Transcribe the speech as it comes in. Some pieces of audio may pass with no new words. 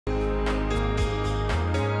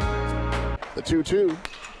The 2-2.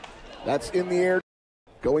 That's in the air.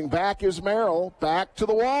 Going back is Merrill. Back to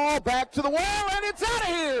the wall, and it's out of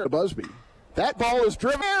here. Busby. That ball is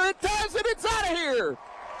driven. It does it. It's out of here.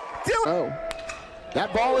 Oh.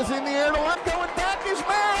 That ball is in the air to left. Going back is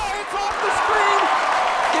Merrill. It's off the screen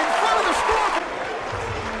in front of the score.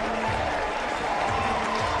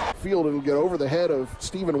 Field, it'll get over the head of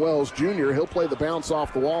Stephen Wells Jr. He'll play the bounce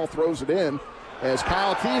off the wall, throws it in as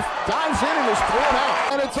Kyle Teef dives in and is thrown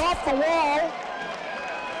out. And it's off the wall.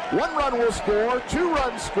 1 run will score, 2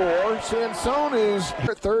 runs score. Sansone is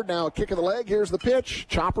at third now, a kick of the leg. Here's the pitch.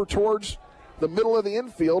 Chopper towards the middle of the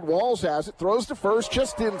infield. Walls has it, throws to first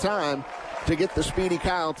just in time to get the speedy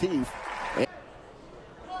Kyle Teef.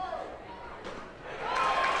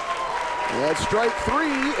 That's strike 3,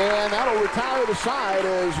 and that'll retire the side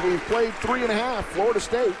as we've played 3.5. Florida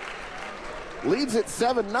State leads at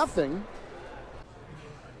 7-0.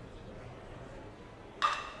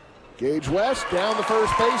 Gage West down the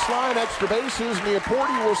first baseline, extra bases.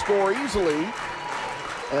 Neaporti will score easily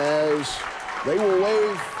as they will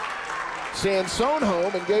wave Sansone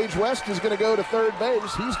home, and Gage West is going to go to third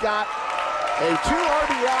base. He's got a 2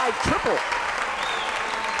 RBI triple.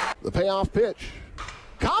 The payoff pitch.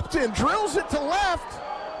 Compton drills it to left.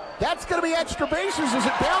 That's going to be extra bases as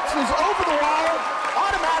it bounces over the wall.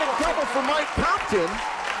 Automatic double for Mike Compton.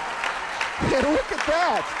 And look at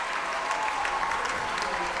that.